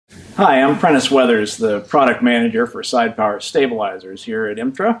Hi, I'm Prentice Weathers, the product manager for side power stabilizers here at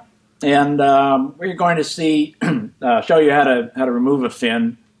Imtra, and we're going to show you how to remove a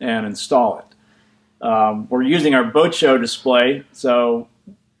fin and install it. We're using our boat show display, so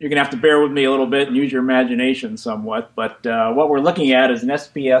you're going to have to bear with me a little bit and use your imagination somewhat. But what we're looking at is an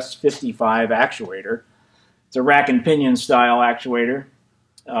SPS 55 actuator. It's a rack and pinion style actuator,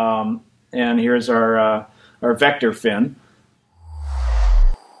 and here's our vector fin.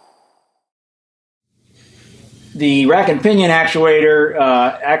 The rack and pinion actuator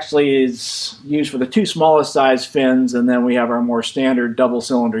actually is used for the two smallest size fins, and then we have our more standard double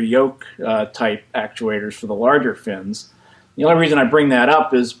cylinder yoke type actuators for the larger fins. The only reason I bring that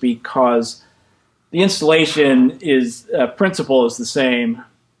up is because the installation principle is the same,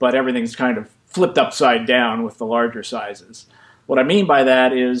 but everything's kind of flipped upside down with the larger sizes. What I mean by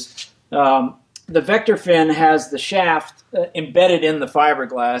that is the vector fin has the shaft embedded in the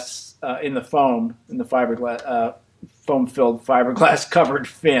fiberglass, in the foam fiberglass, foam-filled fiberglass covered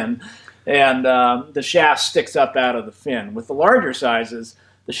fin, and the shaft sticks up out of the fin. With the larger sizes,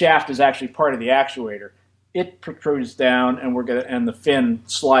 the shaft is actually part of the actuator. It protrudes down, and the fin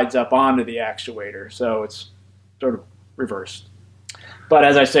slides up onto the actuator, so it's sort of reversed. But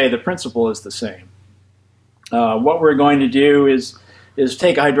as I say, the principle is the same. What we're going to do is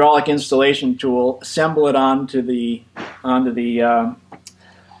take a hydraulic installation tool, assemble it onto the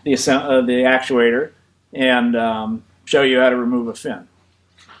actuator, and show you how to remove a fin.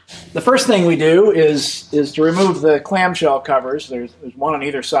 The first thing we do is to remove the clamshell covers. There's one on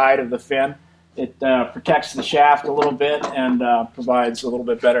either side of the fin. It protects the shaft a little bit and provides a little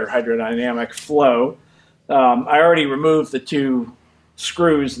bit better hydrodynamic flow. I already removed the two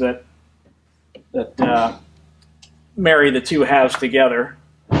screws that marry the two halves together,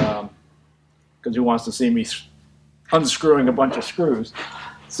 because who wants to see me unscrewing a bunch of screws?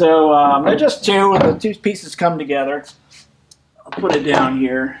 So they're just two, and the two pieces come together. I'll put it down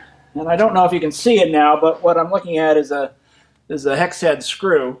here, and I don't know if you can see it now, but what I'm looking at is a hex head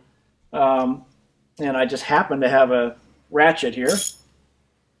screw, and I just happen to have a ratchet here.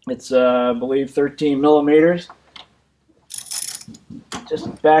 It's I believe 13 millimeters.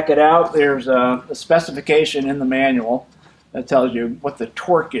 Just back it out. There's a specification in the manual that tells you what the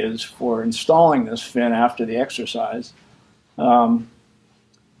torque is for installing this fin after the exercise. And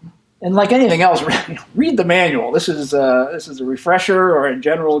like anything else, read the manual. This is a refresher or a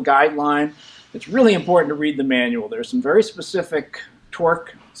general guideline. It's really important to read the manual. There's some very specific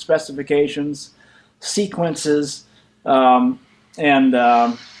torque specifications, sequences, and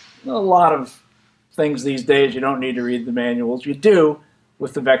a lot of things these days you don't need to read the manuals. You do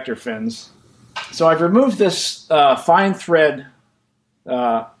with the vector fins. So I've removed this fine thread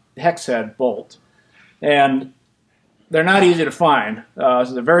hex head bolt, and they're not easy to find. This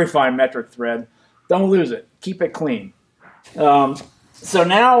is a very fine metric thread. Don't lose it. Keep it clean. So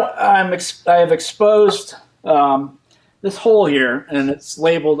now I have exposed this hole here, and it's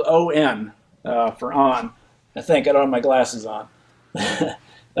labeled ON for on. I think I don't have my glasses on.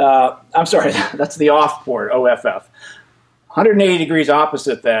 I'm sorry, that's the off port, OFF. 180 degrees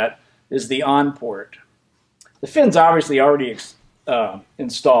opposite that is the on port. The fin's obviously already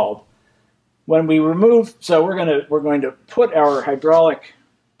installed. When we remove, so we're going to put our hydraulic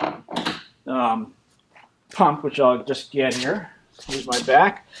pump, which I'll just get here. Here's my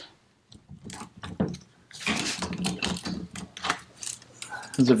back.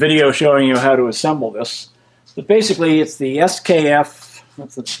 There's a video showing you how to assemble this. But basically, it's the SKF,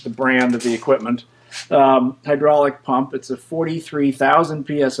 that's the brand of the equipment, hydraulic pump. It's a 43,000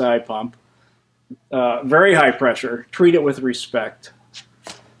 PSI pump, very high pressure. Treat it with respect.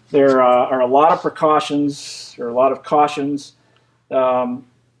 There are a lot of precautions, or a lot of cautions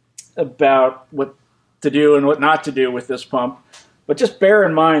about what to do and what not to do with this pump. But just bear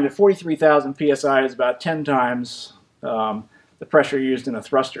in mind that 43,000 PSI is about 10 times the pressure used in a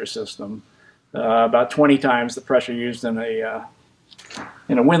thruster system, about 20 times the pressure used in a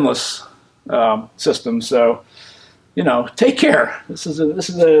windlass system. So, you know, take care. This is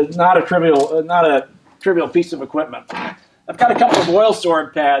not a trivial piece of equipment. I've got a couple of oil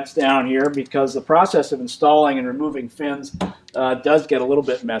sword pads down here because the process of installing and removing fins does get a little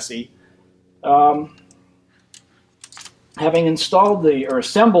bit messy. Having installed or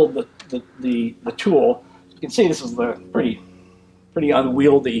assembled the tool, you can see this is the pretty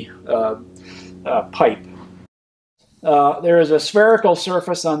unwieldy pipe. There is a spherical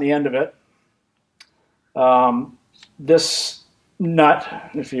surface on the end of it. This nut,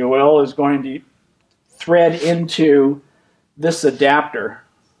 if you will, is going to thread into this adapter,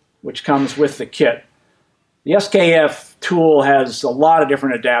 which comes with the kit. The SKF tool has a lot of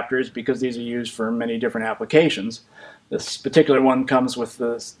different adapters because these are used for many different applications. This particular one comes with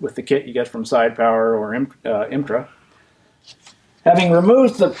the kit you get from Side Power or Imtra. Having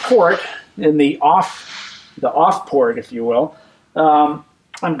removed the port in the off port, if you will,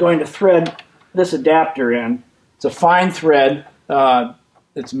 I'm going to thread this adapter in. It's a fine thread.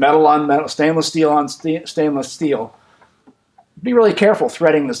 It's metal on metal, stainless steel on stainless steel. Be really careful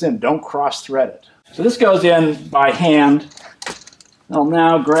threading this in. Don't cross-thread it. So this goes in by hand. I'll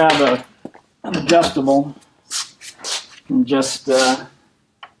now grab an adjustable and just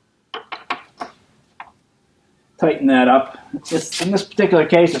tighten that up. In this particular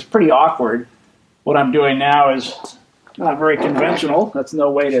case, it's pretty awkward. What I'm doing now is not very conventional. That's no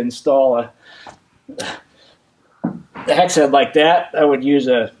way to install a hex head like that. I would use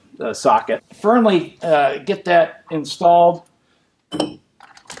a socket. Firmly get that installed.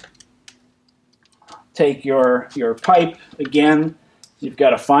 Take your pipe again. You've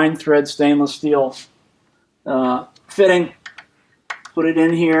got a fine thread stainless steel fitting. Put it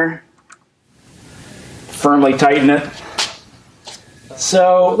in here. Firmly tighten it.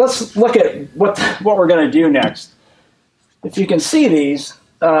 So let's look at what we're going to do next. If you can see these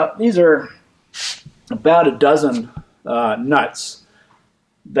are about a dozen nuts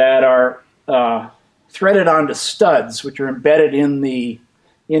that are threaded onto studs, which are embedded in the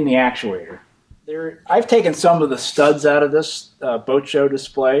actuator. I've taken some of the studs out of this boat show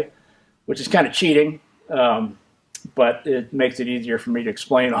display, which is kind of cheating, but it makes it easier for me to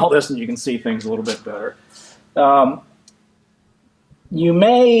explain all this, and you can see things a little bit better. You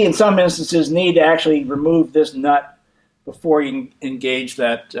may, in some instances, need to actually remove this nut before you engage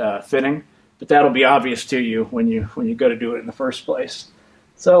that fitting, but that'll be obvious to you when you go to do it in the first place.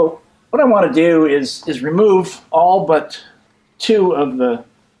 So what I want to do is remove all but two of the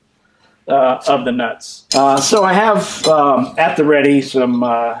nuts. So I have at the ready some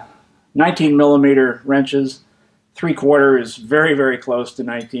 19 millimeter wrenches. 3/4 is very, very close to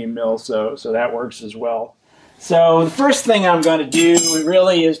 19 mil, so that works as well. So the first thing I'm going to do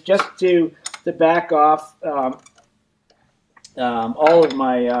really is just to back off all of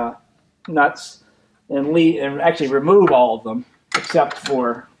my nuts and actually remove all of them except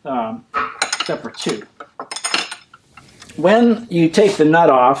for two. When you take the nut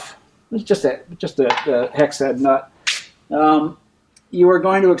off, it's just a hex head nut, you are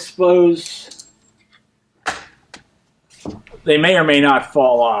going to expose. They may or may not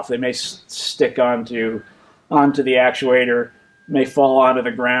fall off. They may stick onto the actuator, may fall onto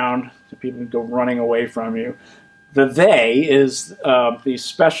the ground, so people go running away from you. The they is these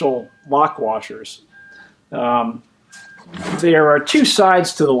special lock washers. There are two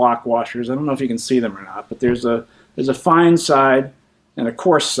sides to the lock washers. I don't know if you can see them or not, but there's a fine side and a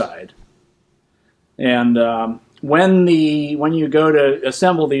coarse side. And when you go to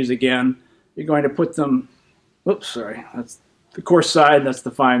assemble these again, you're going to put them. Oops, sorry. That's the coarse side. That's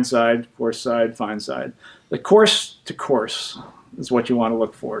the fine side. Coarse side, fine side. The coarse to coarse is what you want to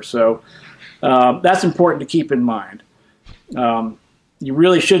look for. So that's important to keep in mind. You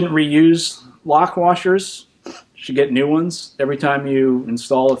really shouldn't reuse lock washers. You should get new ones every time you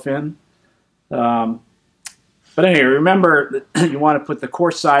install a fin. But anyway, remember that you want to put the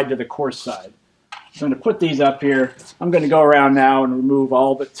coarse side to the coarse side. I'm going to put these up here. I'm going to go around now and remove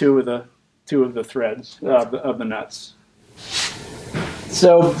all but two of the threads of the nuts.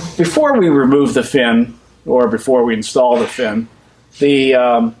 So before we remove the fin, or before we install the fin,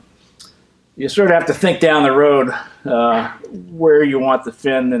 you sort of have to think down the road where you want the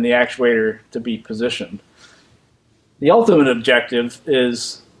fin and the actuator to be positioned. The ultimate objective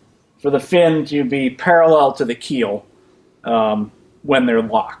is for the fin to be parallel to the keel when they're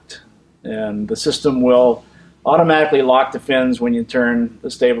locked. And the system will automatically lock the fins when you turn the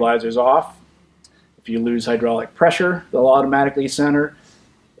stabilizers off. If you lose hydraulic pressure, they'll automatically center.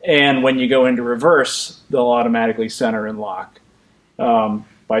 And when you go into reverse, they'll automatically center and lock.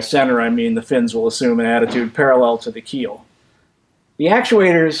 By center, I mean the fins will assume an attitude parallel to the keel. The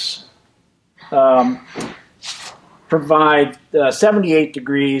actuators provide 78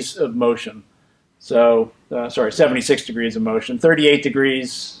 degrees of motion. So, 76 degrees of motion. 38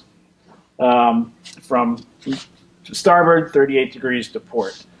 degrees from starboard, 38 degrees to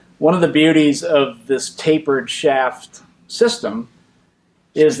port. One of the beauties of this tapered shaft system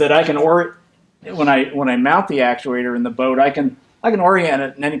is that I can when I mount the actuator in the boat, I can orient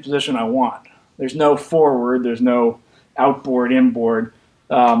it in any position I want. There's no forward, there's no outboard, inboard.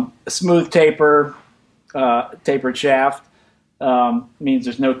 A smooth tapered shaft means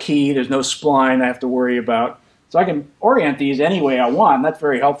there's no key, there's no spline I have to worry about. So I can orient these any way I want. And that's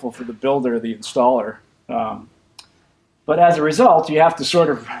very helpful for the builder, the installer, But as a result, you have to sort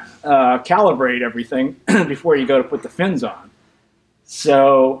of calibrate everything before you go to put the fins on.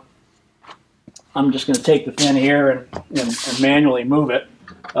 So I'm just going to take the fin here and manually move it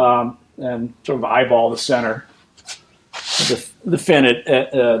and sort of eyeball the center. The fin at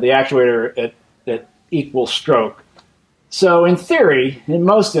the actuator at equal stroke. So in theory, in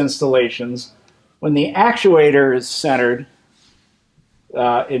most installations, when the actuator is centered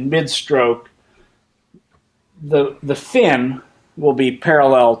in mid-stroke, the fin will be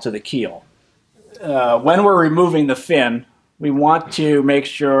parallel to the keel. When we're removing the fin, we want to make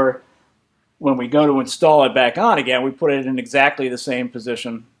sure when we go to install it back on again, we put it in exactly the same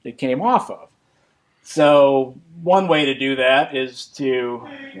position it came off of. So one way to do that is to,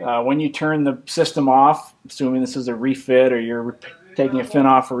 when you turn the system off, assuming this is a refit or you're taking a fin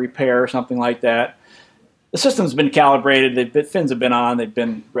off for repair or something like that, the system's been calibrated, the fins have been on, they've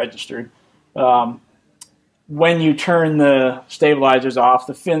been registered. When you turn the stabilizers off,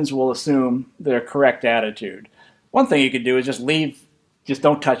 the fins will assume their correct attitude. One thing you could do is just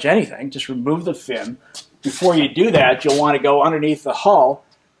don't touch anything, just remove the fin. Before you do that, you'll want to go underneath the hull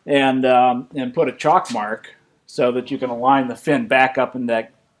and put a chalk mark so that you can align the fin back up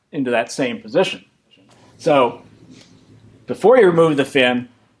into that same position. So before you remove the fin,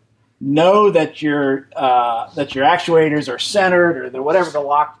 know that your actuators are centered or whatever the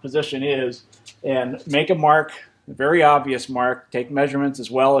locked position is, and make a mark, a very obvious mark. Take measurements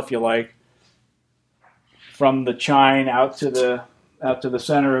as well if you like, from the chine out to the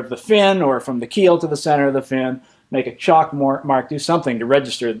center of the fin, or from the keel to the center of the fin. Make a chalk mark, do something to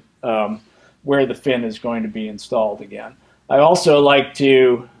register where the fin is going to be installed again. I also like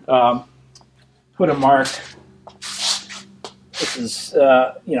to put a mark. This is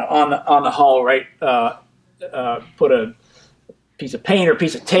on the hull, right? Put a piece of paint or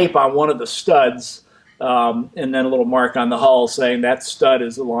piece of tape on one of the studs, and then a little mark on the hull saying that stud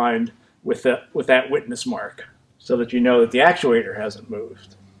is aligned with that witness mark, so that you know that the actuator hasn't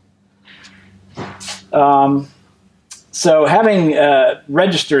moved. So having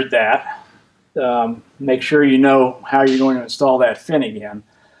registered that, make sure you know how you're going to install that fin again.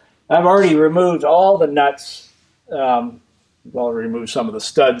 I've already removed all the nuts. Well, removed some of the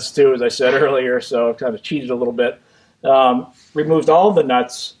studs too, as I said earlier, so I kind of cheated a little bit. Removed all the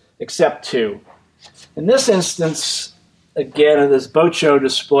nuts except two. In this instance, again, in this boat show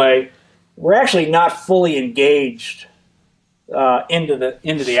display, we're actually not fully engaged into the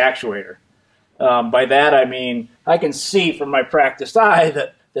actuator. By that I mean I can see from my practiced eye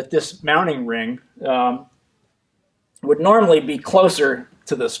that this mounting ring would normally be closer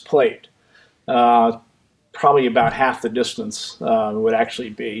to this plate. Probably about half the distance would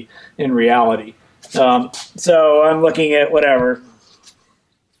actually be in reality. So I'm looking at whatever,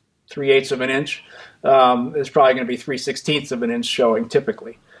 3/8 of an inch. There's probably going to be 3/16 of an inch showing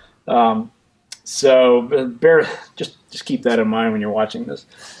typically. So just keep that in mind when you're watching this.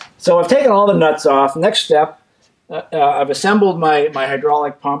 So I've taken all the nuts off. Next step, I've assembled my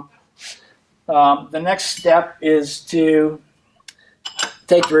hydraulic pump. The next step is to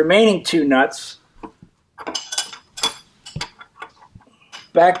take the remaining two nuts,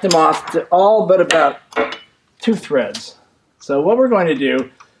 back them off to all but about 2 threads. So what we're going to do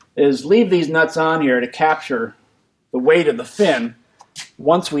is leave these nuts on here to capture the weight of the fin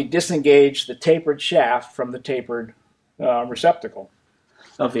once we disengage the tapered shaft from the tapered receptacle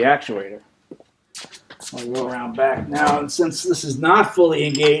of the actuator. I'll go around back now, and since this is not fully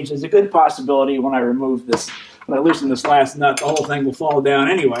engaged, there's a good possibility when I loosen this last nut, the whole thing will fall down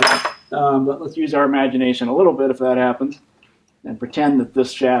anyway. But let's use our imagination a little bit if that happens, and pretend that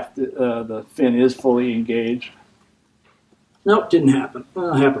this shaft, the fin, is fully engaged. Nope, didn't happen.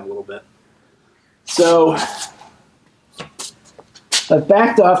 Well, it happened a little bit. So I've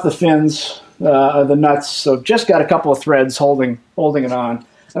backed off the fins, the nuts, so just got a couple of threads holding it on.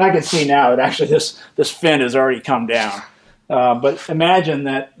 And I can see now that actually this fin has already come down. But imagine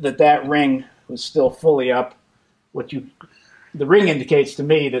that ring was still fully up. The ring indicates to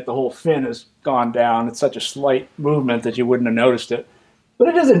me that the whole fin has gone down. It's such a slight movement that you wouldn't have noticed it. But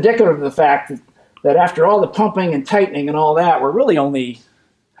it is indicative of the fact that after all the pumping and tightening and all that, we're really only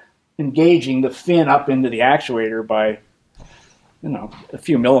engaging the fin up into the actuator by, a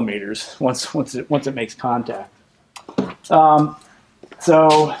few millimeters once it makes contact.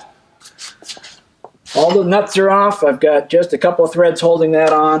 So all the nuts are off. I've got just a couple of threads holding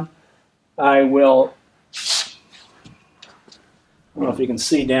that on. I don't know if you can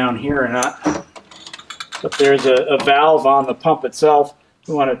see down here or not, but there's a valve on the pump itself.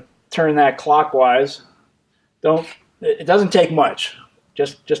 We want to turn that clockwise. It doesn't take much,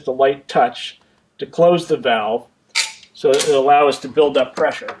 just a light touch to close the valve so it'll allow us to build up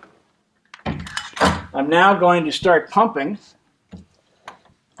pressure. I'm now going to start pumping.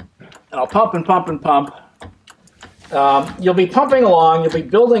 I'll pump and pump and pump. You'll be pumping along, you'll be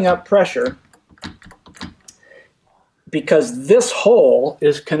building up pressure because this hole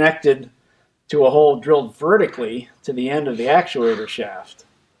is connected to a hole drilled vertically to the end of the actuator shaft.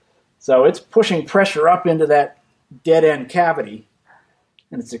 So it's pushing pressure up into that dead end cavity,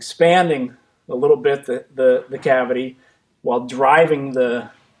 and it's expanding a little bit the cavity while driving the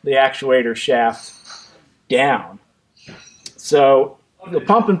actuator shaft down. So you'll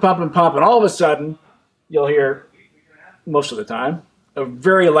pump and pump and pump, and all of a sudden you'll hear, most of the time, a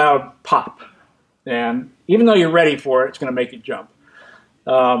very loud pop. And even though you're ready for it, it's going to make you jump.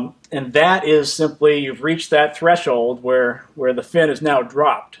 And that is simply, you've reached that threshold where the fin is now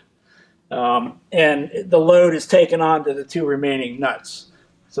dropped. And the load is taken onto the two remaining nuts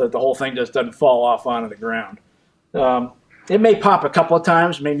so that the whole thing just doesn't fall off onto the ground. It may pop a couple of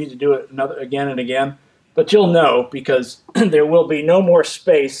times, may need to do it again and again, but you'll know because there will be no more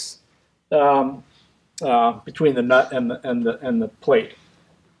space between the nut and the plate.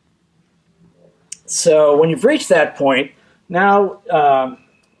 So when you've reached that point, now the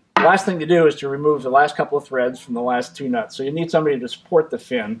last thing to do is to remove the last couple of threads from the last two nuts. So you need somebody to support the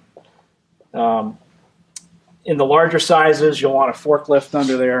fin. In the larger sizes, you'll want a forklift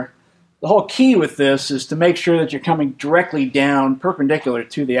under there. The whole key with this is to make sure that you're coming directly down perpendicular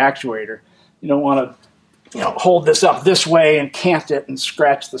to the actuator. You don't want to hold this up this way and cant it and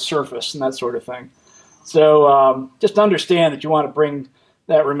scratch the surface and that sort of thing. So just understand that you want to bring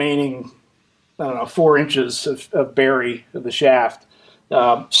that remaining, 4 inches of bury of the shaft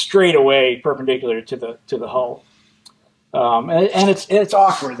straight away perpendicular to the hull. And it's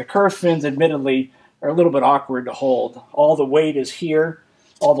awkward. The curved fins, admittedly, are a little bit awkward to hold. All the weight is here.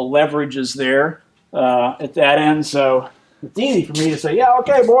 All the leverage is there at that end. So it's easy for me to say, yeah,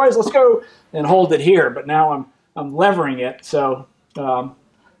 okay, boys, let's go, and hold it here. But now I'm levering it. So the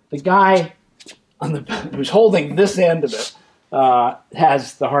guy who's holding this end of it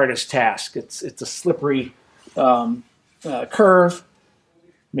has the hardest task. It's a slippery curve,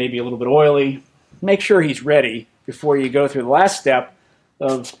 maybe a little bit oily. Make sure he's ready before you go through the last step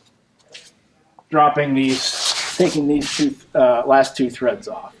of taking these last two threads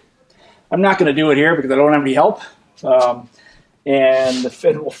off. I'm not going to do it here because I don't have any help, and the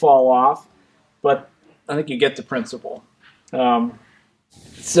fin will fall off, but I think you get the principle.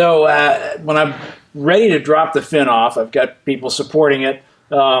 So when I'm ready to drop the fin off, I've got people supporting it.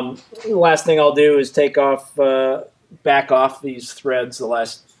 The last thing I'll do is back off these threads, the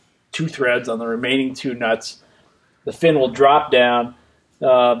last two threads on the remaining two nuts. The fin will drop down,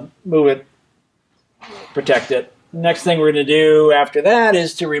 move it, protect it. Next thing we're going to do after that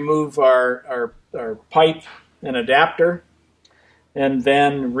is to remove our pipe and adapter, and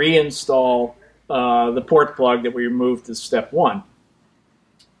then reinstall the port plug that we removed as step 1.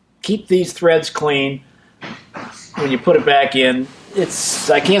 Keep these threads clean when you put it back in.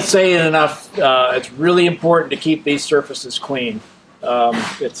 I can't say it enough. It's really important to keep these surfaces clean.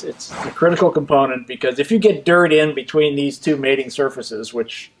 It's a critical component because if you get dirt in between these two mating surfaces,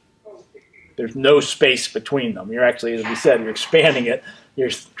 which there's no space between them, you're actually, as we said, you're expanding it. You're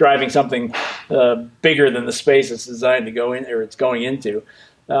driving something bigger than the space it's designed to go in, or it's going into.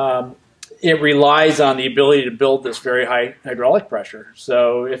 It relies on the ability to build this very high hydraulic pressure.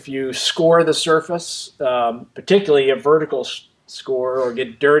 So if you score the surface, particularly a vertical score, or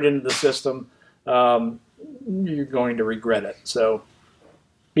get dirt into the system, you're going to regret it. So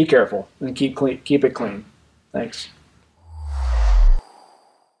be careful and keep it clean. Thanks.